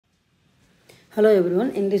Hello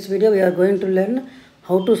everyone, in this video we are going to learn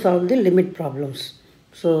how to solve the limit problems.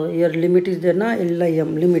 So your limit is there na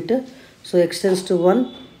LIM limit. So extends to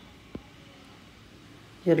 1.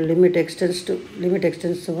 Your limit extends to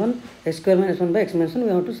 1 x square minus 1 by x minus 1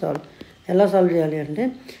 we have to solve. ఎలా solve చేయాలి అంటే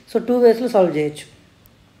so two వేస్లో solve చేయొచ్చు.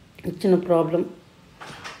 ఇచ్చిన problem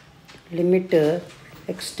limit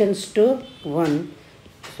x tends to 1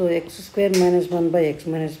 so X square minus 1 by X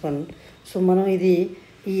minus 1. So మనం ఇది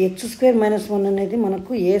ఈ X square minus 1 అనేది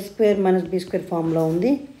మనకు ఏ స్క్వేర్ మైనస్ బి స్క్వేర్ ఫామ్లో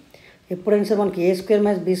ఉంది. ఎప్పుడైనా సరే మనకి ఏ square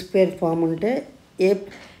minus B square form ఉంటే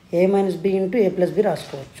ఏ మైనస్ బి ఇంటూ ఏ ప్లస్ బి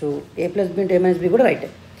రాసుకోవచ్చు. ఏ ప్లస్ బి ఇంటూ ఏ మైనస్ బి కూడా రైటే.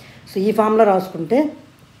 సో ఈ ఫామ్లో రాసుకుంటే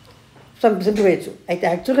సింప్లిఫై చేయొచ్చు. అయితే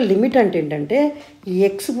యాక్చువల్గా లిమిట్ అంటే ఏంటంటే ఈ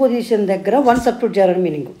ఎక్స్ పొజిషన్ దగ్గర 1 సబ్స్టిట్యూట్ చేయాలని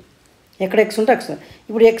మీనింగ్. ఎక్కడ ఎక్స్ ఉంటే ఎక్స్.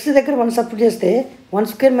 ఇప్పుడు ఎక్స్ దగ్గర 1 సబ్స్టిట్యూట్ చేస్తే 1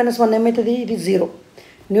 స్క్వేర్ మైనస్ 1 ఏమవుతుంది? ఇది 0.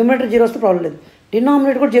 న్యూమరేటర్ 0 వస్తే ప్రాబ్లం లేదు.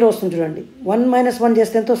 డినామినేటర్ కూడా 0 వస్తుంది చూడండి. 1 మైనస్ 1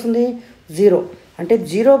 చేస్తే ఎంత వస్తుంది? 0. అంటే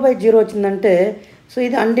 0/0 వచ్చిందంటే సో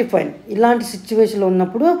ఇది అన్డిఫైన్. ఇలాంటి సిచ్యువేషన్లో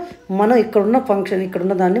ఉన్నప్పుడు మనం ఇక్కడున్న ఫంక్షన్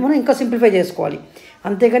ఇక్కడున్న దాన్ని మనం ఇంకా సింప్లిఫై చేసుకోవాలి.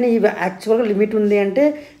 అంతేగాని ఈ యాక్చువల్గా లిమిట్ ఉంది అంటే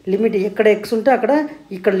లిమిట్ ఎక్కడ ఎక్స్ ఉంటే అక్కడ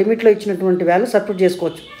ఇక్కడ లిమిట్లో ఇచ్చినటువంటి వాల్యూ సబ్స్టిట్యూట్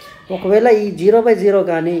చేసుకోవచ్చు. ఒకవేళ ఈ 0/0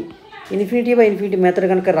 కానీ ఇన్ఫినిటీ మెథడ్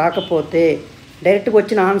కనుక రాకపోతే డైరెక్ట్గా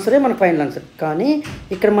వచ్చిన ఆన్సరే మన ఫైనల్ ఆన్సర్. కానీ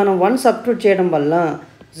ఇక్కడ మనం 1 సబ్స్టిట్యూట్ చేయడం వల్ల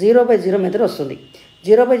 0/0 మెథడ్ వస్తుంది.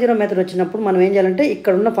 0/0 మెథడ్ వచ్చినప్పుడు మనం ఏం చేయాలంటే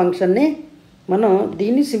ఇక్కడున్న ఫంక్షన్ని మనం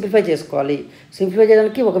దీన్ని సింప్లిఫై చేసుకోవాలి. సింప్లిఫై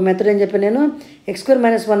చేయడానికి ఒక మెథడ్ ఏం చెప్పాను నేను, ఎక్స్ స్క్వేర్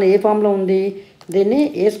మైనస్ 1 ఏ ఫామ్లో ఉంది, దీన్ని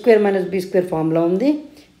ఏ స్క్వేర్ మైనస్ బి స్క్వేర్ ఫామ్లో ఉంది.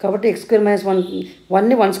 కాబట్టి ఎక్స్ స్క్వేర్ మైనస్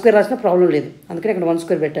 1ని 1 స్క్వేర్ రాసిన ప్రాబ్లం లేదు. అందుకని ఇక్కడ 1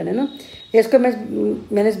 స్క్వేర్ పెట్టాను నేను. ఏ స్క్వేర్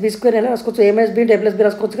మైనస్ బి స్క్వేర్ ఎలా రాసుకోవచ్చు? ఏ మైనస్ బి ఇంటూ ఏ ప్లస్ బి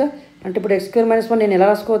రాసుకోవచ్చుగా. అంటే ఇప్పుడు ఎక్స్ స్క్వేర్ మైనస్ 1 నేను ఎలా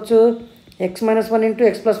రాసుకోవచ్చు? X minus 1 into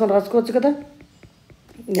X plus 1 రాసుకోవచ్చు కదా.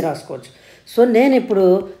 ఇది రాసుకోవచ్చు. సో నేను ఇప్పుడు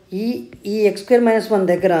ఈ ఎక్స్ స్క్వేర్ మైనస్ 1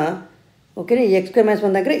 దగ్గర ఓకేనా, ఈ ఎక్స్ స్క్వేర్ మైనస్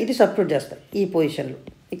 1 దగ్గర ఇది సబ్స్టిట్యూట్ చేస్తాను ఈ పొజిషన్లో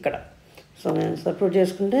ఇక్కడ. సో నేను సబ్స్టిట్యూట్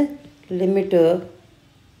చేసుకుంటే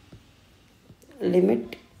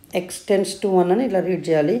లిమిట్ ఎక్స్టెండ్స్ టు 1 అని ఇలా రీడ్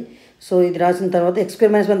చేయాలి. సో ఇది రాసిన తర్వాత ఎక్స్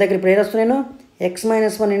స్క్వేర్ మైనస్ 1 దగ్గర ఇప్పుడు ఏ రాస్తున్నాను? X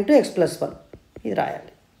minus 1 into X plus 1 ఇది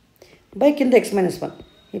రాయాలి బై కింద ఎక్స్ మైనస్ 1.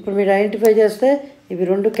 ఇప్పుడు మీరు ఐడెంటిఫై చేస్తే ఇవి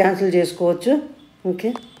రెండు క్యాన్సిల్ చేసుకోవచ్చు.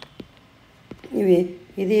 ఓకే,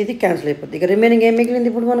 ఇది క్యాన్సిల్ అయిపోద్ది. ఇక రిమైనింగ్ ఏం మిగిలింది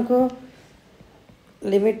ఇప్పుడు మనకు?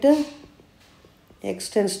 లిమిట్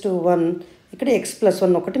ఎక్స్టెండ్స్ టు 1 ఇక్కడ ఎక్స్ ప్లస్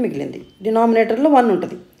 1 ఒకటి మిగిలింది. డినామినేటర్లో 1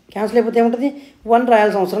 ఉంటుంది. క్యాన్సిల్ అయిపోతే ఏముంటుంది? 1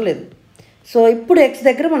 రాయాల్సిన అవసరం లేదు. సో ఇప్పుడు ఎక్స్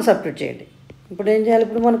దగ్గర 1 సబ్స్టిట్యూట్ చేయండి. ఇప్పుడు ఏం చేయాలి?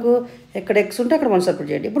 ఇప్పుడు మనకు ఎక్కడ ఎక్స్ ఉంటే అక్కడ 1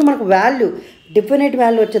 సబ్స్టిట్యూట్ చేయండి. ఇప్పుడు మనకు వాల్యూ డిఫినైట్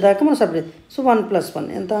వాల్యూ వచ్చేదాకా మనం సబ్స్టిట్యూట్. సో 1 + 1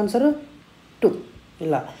 ఎంత ఆన్సర్? 2.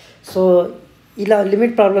 ఇలా సో ఇలా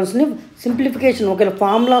లిమిట్ ప్రాబ్లమ్స్ని సింప్లిఫికేషన్ ఒకవేళ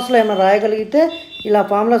ఫార్ములాస్లో ఏమైనా రాయగలిగితే ఇలా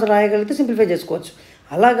ఫార్ములాస్ రాయగలిగితే సింప్లిఫై చేసుకోవచ్చు.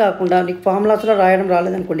 అలా కాకుండా నీకు ఫార్ములాస్లో రాయడం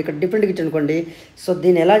రాలేదనుకోండి, ఇక్కడ డిఫరెంట్గా ఇచ్చనుకోండి. సో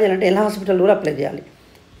దీన్ని ఎలా చేయాలంటే ఎలా హాస్పిటల్ కూడా అప్లై చేయాలి.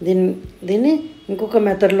 దీన్ని ఇంకొక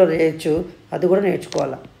మెథడ్లో చేయొచ్చు, అది కూడా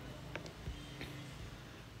నేర్చుకోవాలి.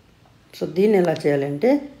 సో దీన్ని ఎలా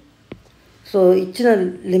చేయాలంటే సో ఇచ్చిన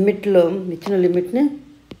లిమిట్ని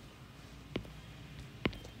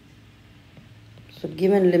సో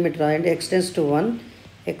గివెన్ లిమిట్ రాయండి. X tends to 1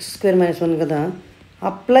 X square minus 1 కదా.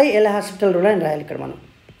 అప్లై ఎల్ హాస్పిటల్ రూల్ అని రాయాలి ఇక్కడ మనం.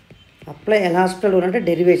 అప్లై ఎల్ హాస్పిటల్ రూల్ అంటే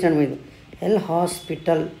డెరివేషన్ మీద ఎల్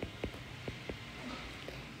హాస్పిటల్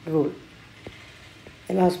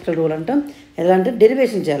రూల్ అంటే ఎలా అంటే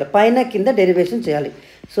డెరివేషన్ చేయాలి, పైన కింద డెరివేషన్ చేయాలి.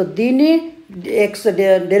 సో దీన్ని ఎక్స్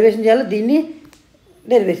డెరివేషన్ చేయాలి, దీన్ని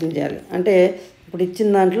డెరివేషన్ చేయాలి. అంటే ఇప్పుడు ఇచ్చిన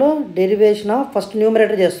దాంట్లో డెరివేషన్ ఆఫ్ ఫస్ట్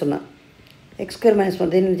న్యూమరేటర్ చేస్తున్నా ఎక్స్ స్క్వేర్ మైనస్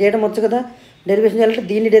 1 దీన్ని చేయడం వచ్చు కదా. డెరివేషన్ చేయాలంటే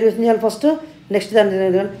దీన్ని డెరివేషన్ చేయాలి ఫస్ట్, నెక్స్ట్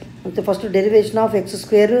దాన్ని first derivation of X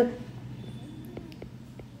square,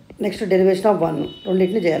 next derivation of 1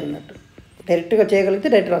 రెండింటిని చేయాలన్నట్టు. డైరెక్ట్గా చేయగలిగితే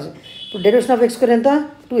డైరెక్ట్ రాసు. ఇప్పుడు డెరివేషన్ ఆఫ్ ఎక్స్ స్క్వేర్ ఎంత?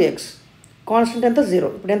 2x. కాన్స్టెంట్ ఎంత? 0.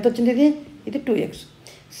 ఇప్పుడు ఎంత వచ్చింది? ఇది 2x.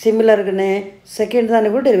 సిమిలర్గానే సెకండ్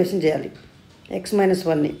దాన్ని కూడా డెరివేషన్ చేయాలి ఎక్స్ మైనస్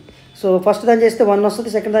 1ని. సో ఫస్ట్ దాన్ని చేస్తే 1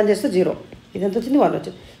 వస్తుంది, సెకండ్ దాన్ని చేస్తే 0. ఇది ఎంత వచ్చింది? 1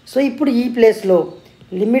 వచ్చింది. సో ఇప్పుడు ఈ ప్లేస్లో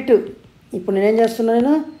లిమిట్ ఇప్పుడు నేనేం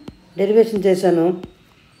చేస్తున్నాను? డెరివేషన్ చేశాను.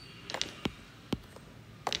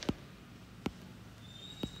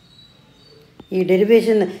 ఈ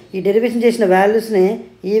డెరివేషన్ చేసిన వాల్యూస్ని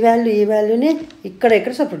ఈ వాల్యూని ఇక్కడ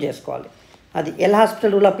సబ్స్టిట్యూట్ చేసుకోవాలి. అది ఎల్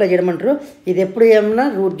హాస్పిటల్ రూల్ అప్లై చేయమంటారు. ఇది ఎప్పుడు ఏమన్నా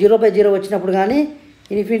 0/0 వచ్చినప్పుడు కానీ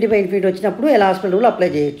ఇన్ఫినిటీ వచ్చినప్పుడు ఎల్ హాస్పిటల్ రూల్ అప్లై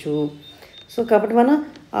చేయొచ్చు. సో కాబట్టి మనం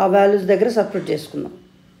ఆ వాల్యూస్ దగ్గర సబ్స్టిట్యూట్ చేసుకుందాం.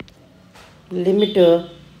 లిమిట్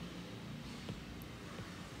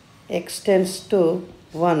ఎక్స్టెండ్స్ టు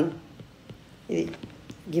 1 ఇది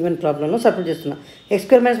గివెన్ ప్రాబ్లంలో సబ్స్టిట్యూట్ చేస్తున్నాం. ఎక్స్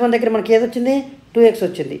స్క్వేర్ మైనస్ 1 దగ్గర మనకి ఏది వచ్చింది? 2x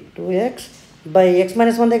వచ్చింది. 2x బై ఎక్స్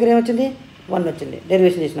మైనస్ 1 దగ్గర ఏమొచ్చింది? 1 వచ్చింది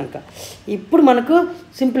డెరివేషన్ చేసినాక. ఇప్పుడు మనకు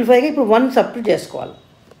సింప్లిఫైగా ఇప్పుడు 1 సబ్స్టిట్యూట్ చేసుకోవాలి.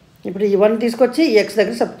 ఇప్పుడు ఈ 1 తీసుకొచ్చి ఈ ఎక్స్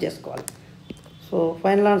దగ్గర సబ్స్టిట్యూట్ చేసుకోవాలి. సో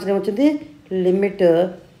ఫైనల్ ఆన్సర్ ఏమొచ్చింది,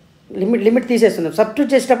 లిమిట్ తీసేస్తున్నాం.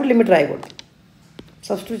 సబ్స్టిట్యూట్ చేసేటప్పుడు లిమిట్ రాయకూడదు.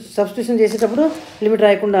 సబ్స్టిట్యూషన్ చేసేటప్పుడు లిమిట్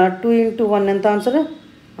రాయకుండా 2 × 1 ఎంత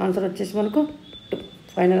ఆన్సర్ వచ్చేసి మనకు 2.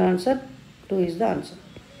 Final answer 2 is the answer.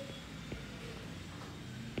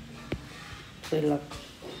 So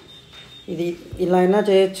ఇది ఇలా అయినా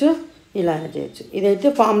చేయొచ్చు, ఇలా అయినా చేయొచ్చు. ఇదైతే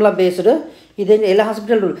ఫార్ములా బేస్డ్. ఇదైతే ఎలా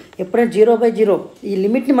హాస్పిటల్ రూల్. ఎప్పుడైనా 0/0 ఈ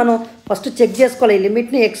లిమిట్ని మనం ఫస్ట్ చెక్ చేసుకోవాలి. ఈ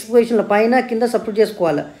లిమిట్ని ఎక్స్ పొజిషన్లో పైన కింద సబ్స్టిట్యూట్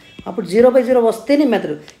చేసుకోవాలి. అప్పుడు 0/0 వస్తేనే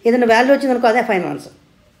మెథడ్. ఏదైనా వాల్యూ వచ్చిందనుకో అదే ఫైనల్ ఆన్సర్.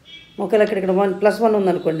 ఒకవేళ ఇక్కడ 1+1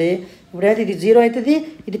 ఉందనుకోండి, ఇప్పుడు అయితే ఇది 0 అవుతుంది,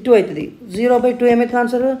 ఇది 2 అవుతుంది. 0/2 ఏమైతుంది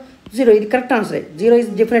ఆన్సర్ 0. ఇది కరెక్ట్ ఆన్సరే. 0 is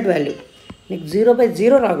different value. నీకు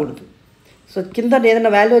 0/0 రాకూడదు. సో కింద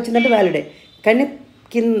ఏదైనా వాల్యూ వచ్చిందంటే వ్యాలిడే, కానీ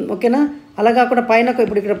ఓకేనా. అలా కాకుండా పైన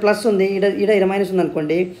ఇప్పుడు ఇక్కడ ప్లస్ ఉంది, ఇక్కడ మైనస్ ఉంది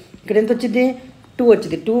అనుకోండి, ఇక్కడ ఎంత వచ్చింది 2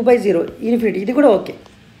 వచ్చింది. 2/0 ఇన్ఫినిటీ, ఇది కూడా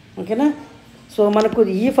ఓకేనా. సో మనకు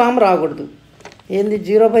ఈ ఫామ్ రాకూడదు. ఏంది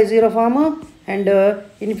 0/0 ఫామ్ అండ్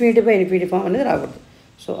ఇన్ఫినిటీ ఫామ్ అనేది రాకూడదు.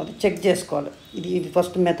 సో అది చెక్ చేసుకోవాలి. ఇది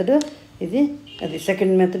ఫస్ట్ మెథడ్, అది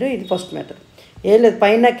సెకండ్ మెథడ్, ఇది ఫస్ట్ మెథడ్. ఏం లేదు,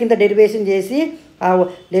 పైన కింద డెరివేషన్ చేసి ఆ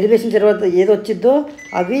డెరివేషన్ తర్వాత ఏది వచ్చిద్దో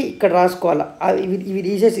అవి ఇక్కడ రాసుకోవాలి. ఇవి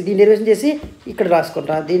తీసేసి దీని డెరివేషన్ చేసి ఇక్కడ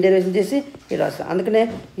రాసుకుంటారు, దీని డెరివేషన్ చేసి ఇక్కడ రాసుకోవాలి. అందుకనే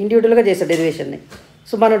ఇండివిజువల్గా చేస్తారు డెరివేషన్ని.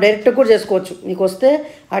 సో మనం డైరెక్ట్గా కూడా చేసుకోవచ్చు. మీకు వస్తే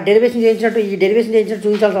ఆ డెరివేషన్ చేయించినట్టు ఈ డెరివేషన్ చేయించినట్టు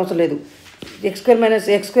చూపించాల్సిన అవసరం లేదు. x²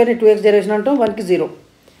 - 2x డెరివేషన్ అంటాం, 1కి 0.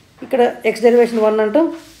 ఇక్కడ x డెరివేషన్ 1 అంటాం,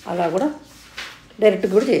 అలా కూడా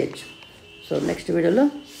డైరెక్ట్గా కూడా చేయొచ్చు. సో నెక్స్ట్ వీడియోలో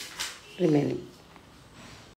రిమైనింగ్